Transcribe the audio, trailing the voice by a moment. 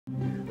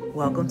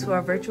Welcome to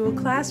our virtual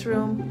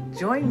classroom.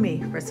 Join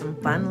me for some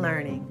fun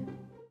learning.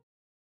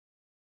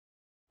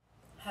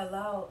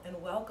 Hello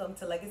and welcome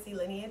to Legacy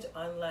Lineage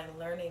Online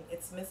Learning.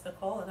 It's Miss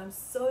Nicole and I'm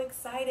so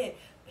excited.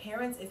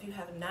 Parents, if you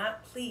have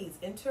not, please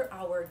enter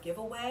our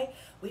giveaway.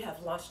 We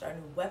have launched our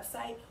new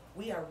website.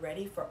 We are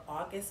ready for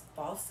August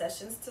fall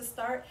sessions to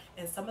start,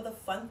 and some of the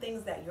fun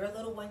things that your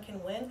little one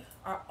can win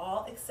are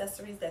all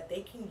accessories that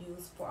they can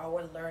use for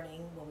our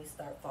learning when we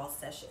start fall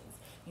sessions.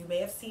 You may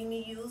have seen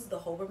me use the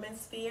Hoberman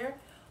sphere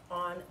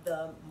on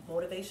the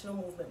Motivational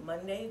Movement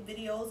Monday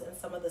videos and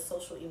some of the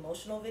social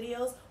emotional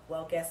videos.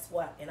 Well, guess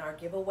what? In our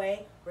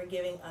giveaway, we're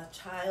giving a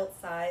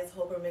child-sized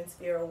Hoberman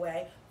sphere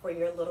away for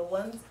your little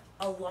ones,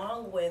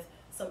 along with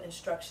some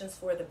instructions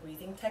for the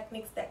breathing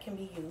techniques that can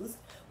be used.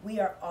 We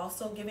are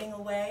also giving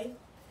away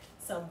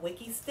some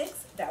wiki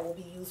sticks that will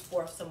be used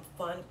for some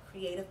fun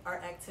creative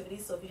art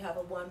activities. So if you have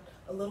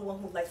a little one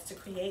who likes to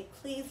create,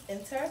 please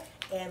enter.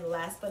 And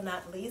last but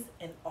not least,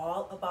 an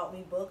All About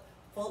Me book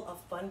full of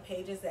fun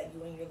pages that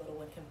you and your little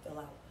one can fill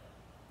out.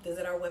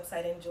 Visit our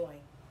website and join.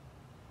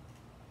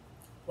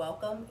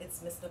 Welcome,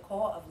 it's Miss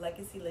Nicole of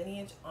Legacy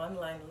Lineage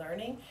Online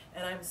Learning,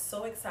 and I'm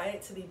so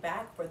excited to be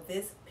back for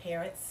this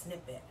parent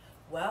snippet.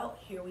 Well,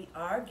 here we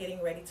are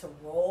getting ready to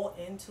roll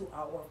into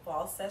our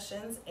fall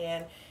sessions,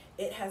 and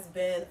it has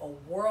been a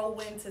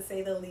whirlwind to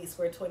say the least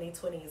where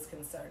 2020 is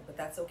concerned, but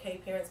that's okay,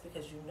 parents,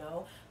 because you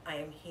know I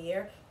am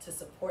here to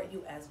support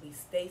you as we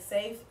stay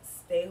safe,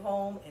 stay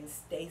home, and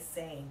stay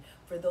sane.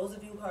 For those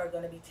of you who are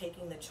going to be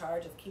taking the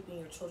charge of keeping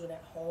your children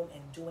at home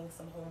and doing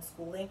some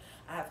homeschooling,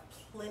 I have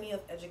plenty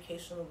of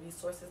educational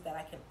resources that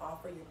I can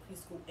offer your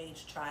preschool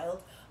age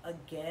child.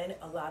 Again,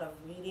 a lot of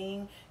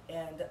reading,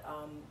 and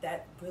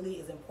that really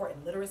is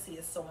important. Literacy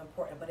is so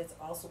important, but it's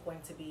also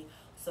going to be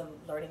some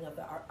learning of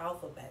our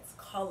alphabets,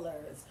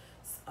 colors,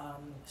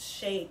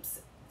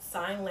 shapes,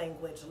 sign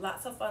language,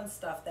 lots of fun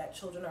stuff that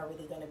children are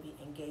really going to be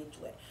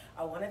engaged with.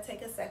 I want to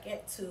take a second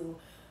to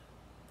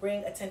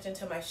bring attention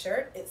to my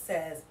shirt. It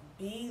says,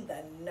 "Be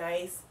the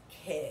nice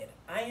kid."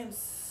 I am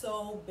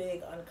so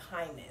big on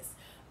kindness.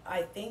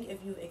 I think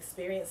if you've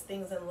experienced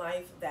things in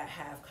life that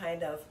have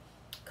kind of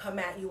come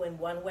at you in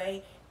one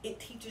way, it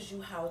teaches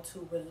you how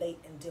to relate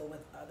and deal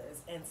with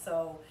others. And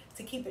so,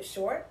 to keep it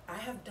short, I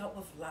have dealt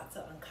with lots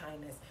of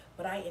unkindness,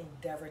 but I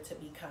endeavor to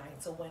be kind.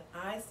 So when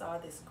I saw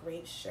this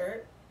great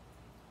shirt,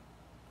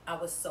 I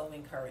was so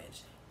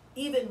encouraged.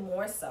 Even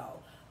more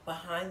so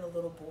behind the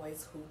little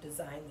boys who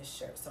designed this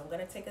shirt. So I'm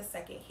going to take a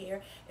second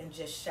here and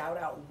just shout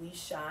out We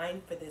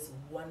Shine for this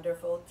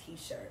wonderful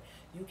t-shirt.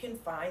 You can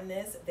find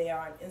this. They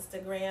are on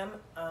Instagram.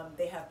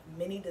 They have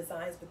many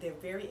designs, but they're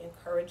very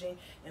encouraging,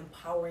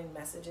 empowering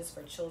messages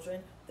for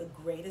children. The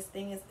greatest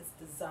thing is it's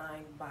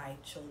designed by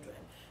children.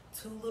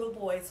 Two little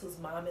boys whose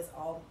mom is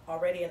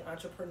already an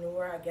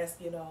entrepreneur. I guess,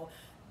 you know,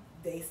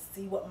 they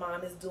see what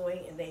mom is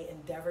doing and they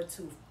endeavor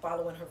to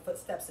follow in her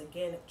footsteps.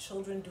 Again,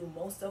 children do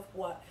most of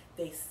what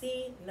they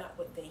see, not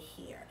what they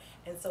hear.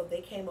 And so they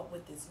came up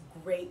with this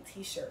great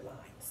t-shirt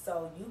line.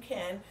 So you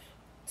can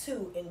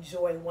too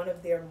enjoy one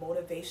of their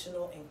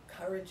motivational,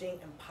 encouraging,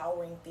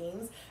 empowering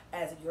themes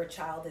as your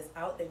child is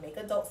out. They make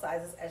adult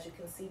sizes, as you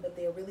can see, but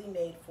they're really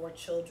made for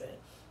children.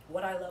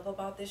 What I love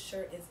about this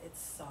shirt is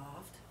it's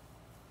soft,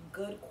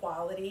 good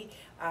quality.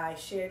 I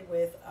shared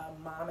with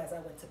mom as I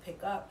went to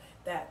pick up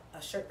that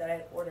a shirt that I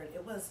had ordered,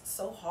 it was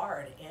so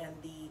hard, and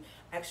the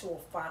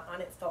actual font on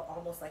it felt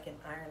almost like an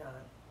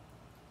iron-on.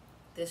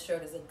 This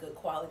shirt is a good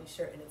quality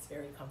shirt and it's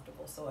very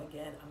comfortable. So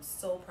again, I'm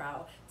so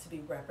proud to be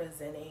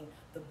representing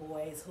the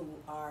boys who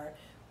are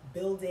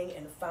building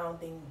and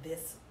founding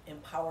this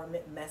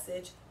empowerment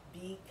message.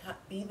 Be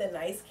the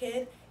Nice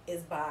Kid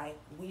is by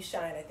We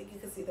Shine. I think you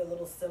can see the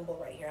little symbol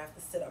right here. I have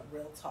to sit up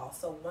real tall.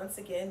 So once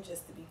again,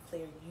 just to be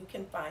clear, you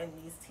can find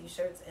these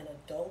t-shirts in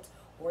adult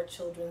or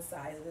children's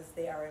sizes.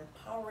 They are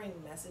empowering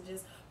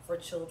messages for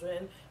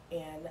children,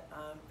 and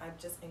I'm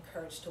just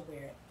encouraged to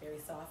wear it. Very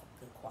soft,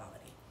 good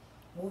quality.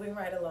 Moving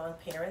right along,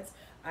 parents,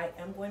 I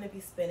am going to be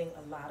spending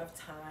a lot of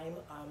time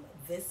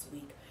this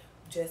week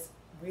just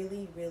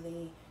really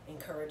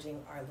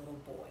encouraging our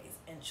little boys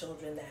and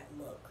children that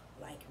look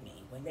like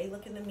me. When they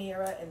look in the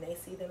mirror and they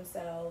see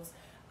themselves,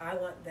 I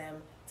want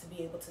them to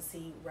be able to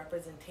see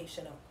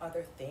representation of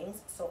other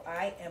things. So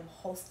I am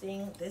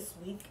hosting this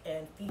week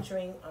and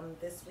featuring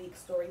this week's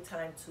story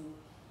time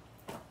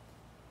to,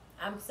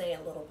 I'm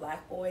saying little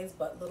black boys,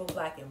 but little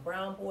black and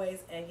brown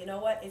boys. And you know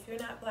what? If you're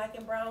not black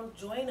and brown,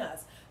 join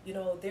us. You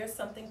know, there's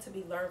something to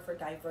be learned for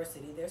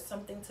diversity. There's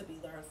something to be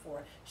learned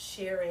for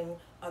sharing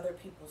other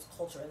people's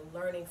culture and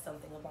learning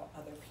something about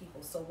other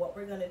people. So what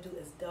we're going to do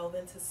is delve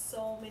into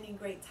so many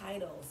great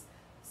titles.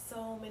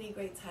 So many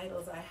great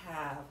titles I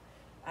have.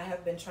 I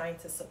have been trying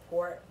to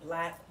support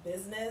black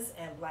business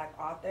and black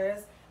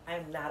authors.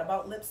 I'm not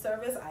about lip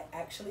service. I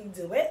actually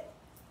do it.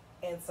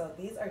 And so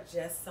these are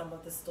just some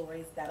of the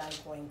stories that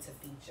I'm going to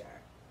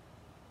feature.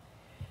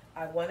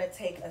 I want to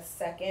take a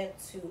second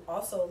to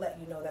also let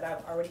you know that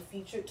I've already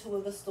featured 2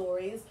 of the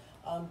stories.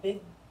 Big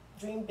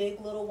Dream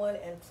Big Little One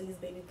and Please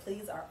Baby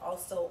Please are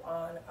also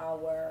on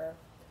our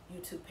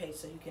YouTube page,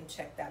 so you can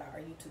check that out, our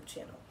YouTube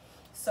channel.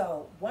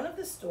 So one of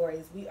the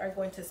stories we are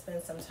going to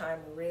spend some time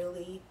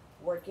really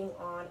working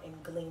on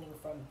and gleaning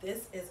from.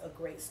 This is a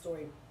great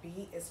story.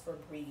 B is for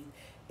Breathe.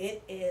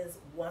 It is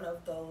one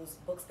of those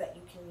books that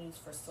you can use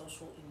for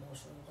social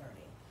emotional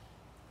learning.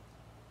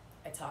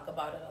 I talk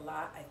about it a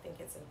lot. I think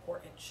it's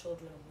important.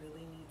 Children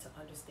really need to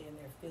understand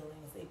their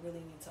feelings. They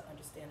really need to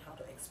understand how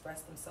to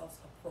express themselves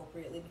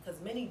appropriately,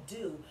 because many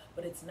do,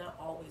 but it's not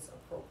always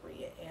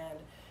appropriate. And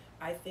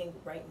I think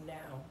right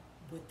now,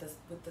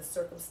 with the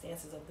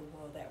circumstances of the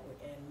world that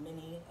we're in,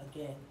 many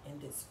again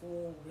ended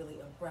school really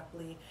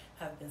abruptly,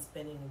 have been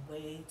spending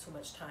way too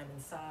much time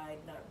inside,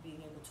 not being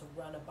able to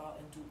run about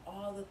and do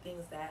all the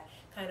things that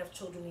kind of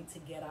children need to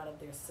get out of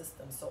their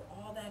system. So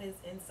all that is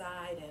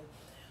inside, and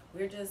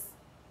we're just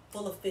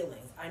full of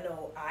feelings. I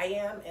know I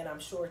am, and I'm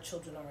sure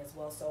children are as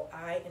well. So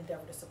I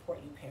endeavor to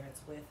support you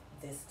parents with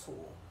this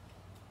tool.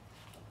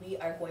 We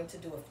are going to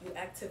do a few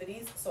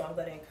activities, so I'm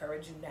going to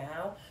encourage you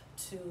now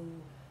to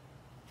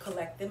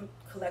collect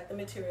the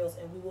materials,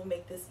 and we will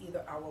make this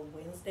either our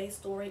Wednesday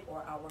story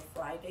or our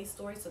Friday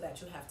story so that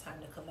you have time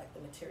to collect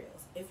the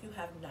materials. If you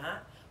have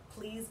not,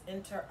 please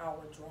enter our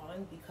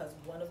drawing, because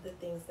one of the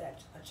things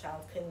that a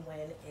child can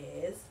win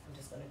is, I'm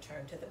just going to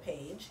turn to the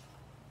page.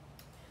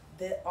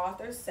 The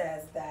author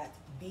says that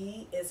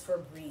B is for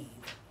Breathe.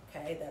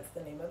 Okay, that's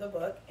the name of the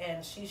book,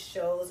 and she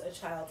shows a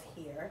child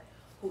here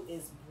who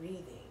is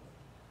breathing.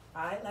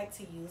 I like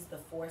to use the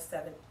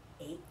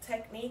 4-7-8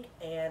 technique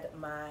and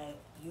my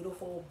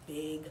beautiful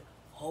big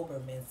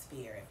Hoberman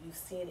sphere. If you've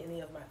seen any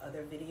of my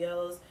other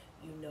videos,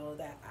 you know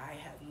that I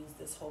have used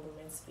this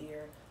Hoberman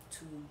sphere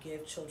to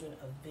give children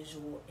a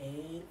visual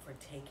aid for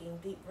taking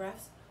deep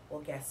breaths.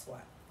 Well, guess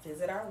what?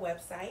 Visit our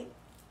website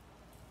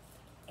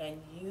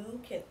and you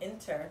can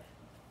enter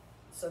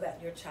so that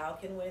your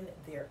child can win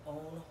their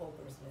own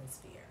Hoberman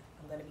sphere.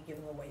 I'm going to be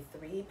giving away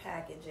 3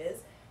 packages,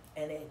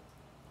 and it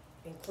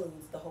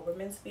includes the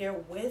Hoberman sphere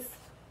with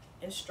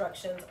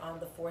instructions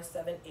on the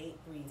 4-7-8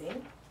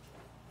 breathing.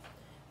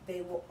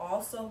 They will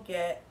also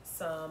get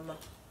some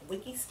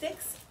wiki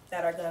sticks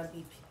that are going to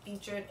be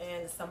featured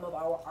in some of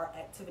our art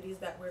activities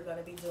that we're going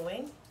to be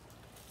doing.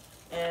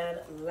 And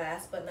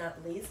last but not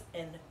least,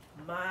 in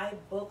my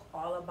book,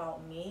 All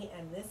About Me,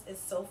 and this is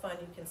so fun.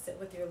 You can sit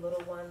with your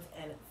little ones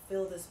and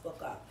fill this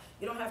book up.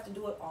 You don't have to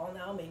do it all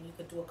now. Maybe you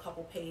could do a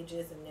couple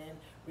pages and then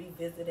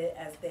revisit it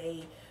as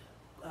they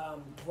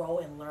grow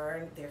and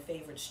learn. Their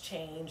favorites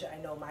change.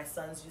 I know my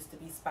sons used to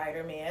be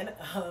Spider-Man,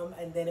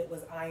 and then it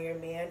was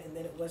Iron Man, and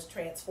then it was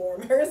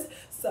Transformers.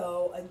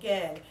 So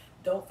again,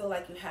 don't feel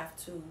like you have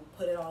to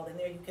put it all in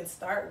there. You can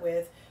start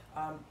with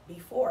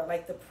before,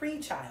 like the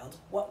pre-child.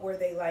 What were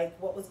they like?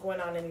 What was going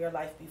on in your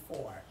life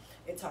before?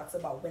 It talks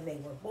about when they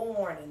were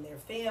born and their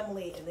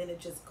family, and then it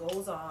just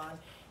goes on,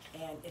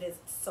 and it is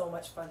so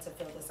much fun to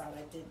fill this out.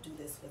 I did do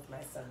this with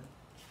my son.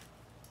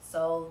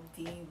 So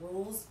the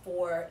rules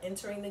for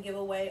entering the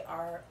giveaway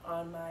are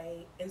on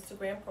my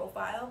Instagram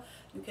profile.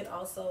 You can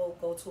also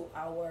go to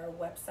our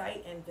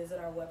website and visit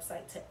our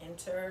website to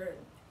enter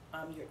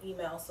your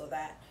email so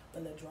that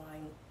when the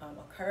drawing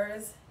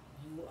occurs,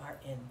 you are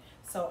in.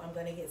 So I'm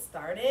going to get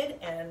started,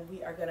 and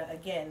we are going to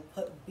again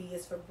put B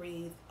is for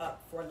Breathe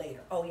up for later.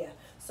 Oh yeah,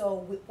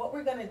 so what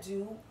we're going to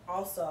do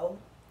also,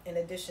 in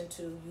addition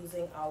to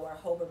using our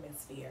Hoberman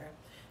sphere,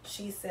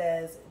 she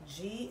says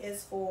G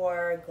is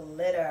for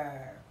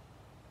glitter.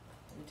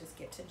 Let me just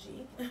get to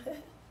G.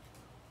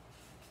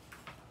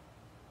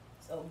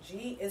 So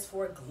G is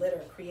for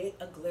glitter. Create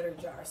a glitter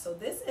jar. So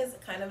this is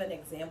kind of an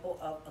example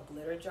of a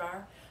glitter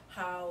jar,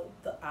 how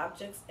the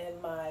objects in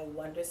my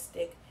Wonder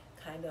Stick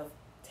kind of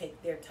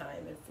take their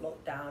time and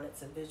float down.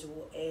 It's a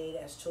visual aid.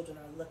 As children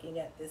are looking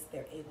at this,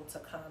 they're able to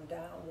calm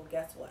down. Well,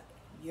 guess what?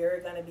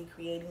 You're going to be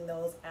creating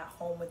those at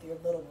home with your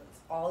little ones.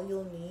 All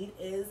you'll need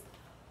is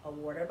a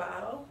water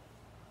bottle,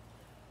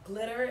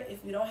 glitter.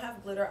 If you don't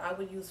have glitter, I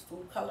would use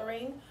food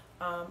coloring.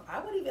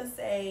 I would even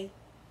say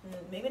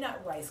maybe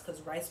not rice,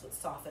 because rice would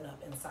soften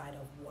up inside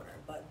of water,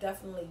 but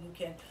definitely you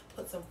can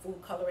put some food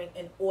coloring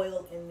and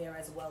oil in there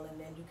as well, and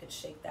then you could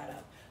shake that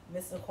up.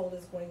 Miss Nicole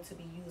is going to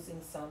be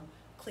using some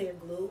clear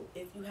glue.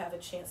 If you have a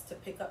chance to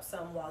pick up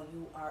some while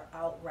you are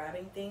out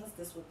grabbing things,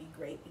 this would be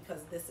great,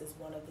 because this is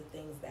one of the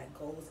things that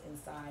goes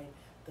inside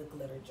the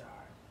glitter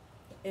jar.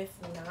 If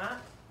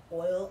not,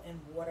 oil and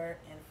water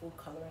and food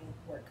coloring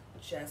work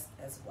just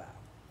as well.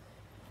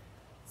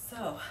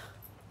 So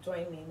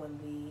join me when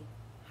we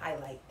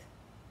highlight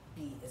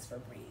B is for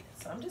Breathe.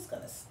 So I'm just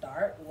going to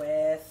start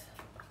with,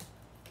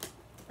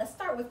 let's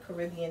start with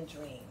Caribbean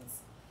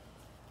Dreams.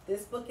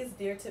 This book is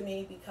dear to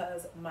me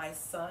because my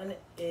son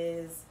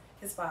is,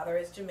 his father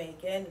is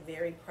Jamaican,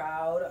 very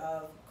proud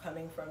of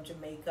coming from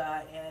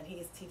Jamaica, and he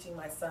is teaching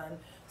my son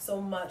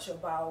so much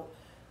about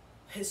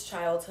his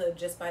childhood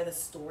just by the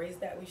stories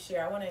that we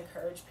share. I want to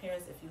encourage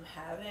parents, if you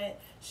haven't,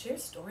 share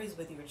stories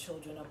with your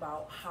children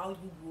about how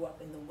you grew up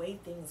and the way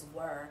things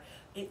were.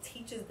 It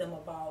teaches them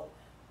about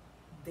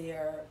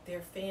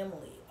their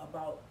family,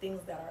 about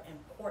things that are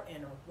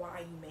important, or why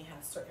you may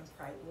have certain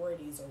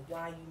priorities, or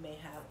why you may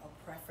have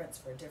a preference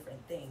for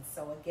different things.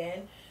 So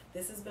again,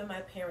 this has been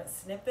my parent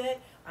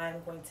snippet.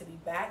 I'm going to be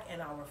back,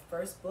 and our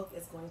first book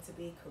is going to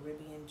be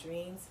Caribbean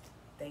Dreams.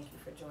 Thank you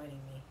for joining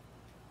me.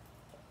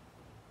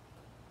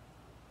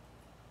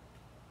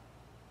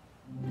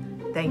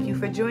 Thank you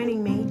for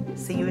joining me.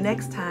 See you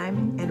next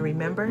time. And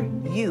remember,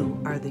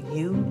 you are the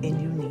you in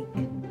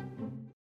unique.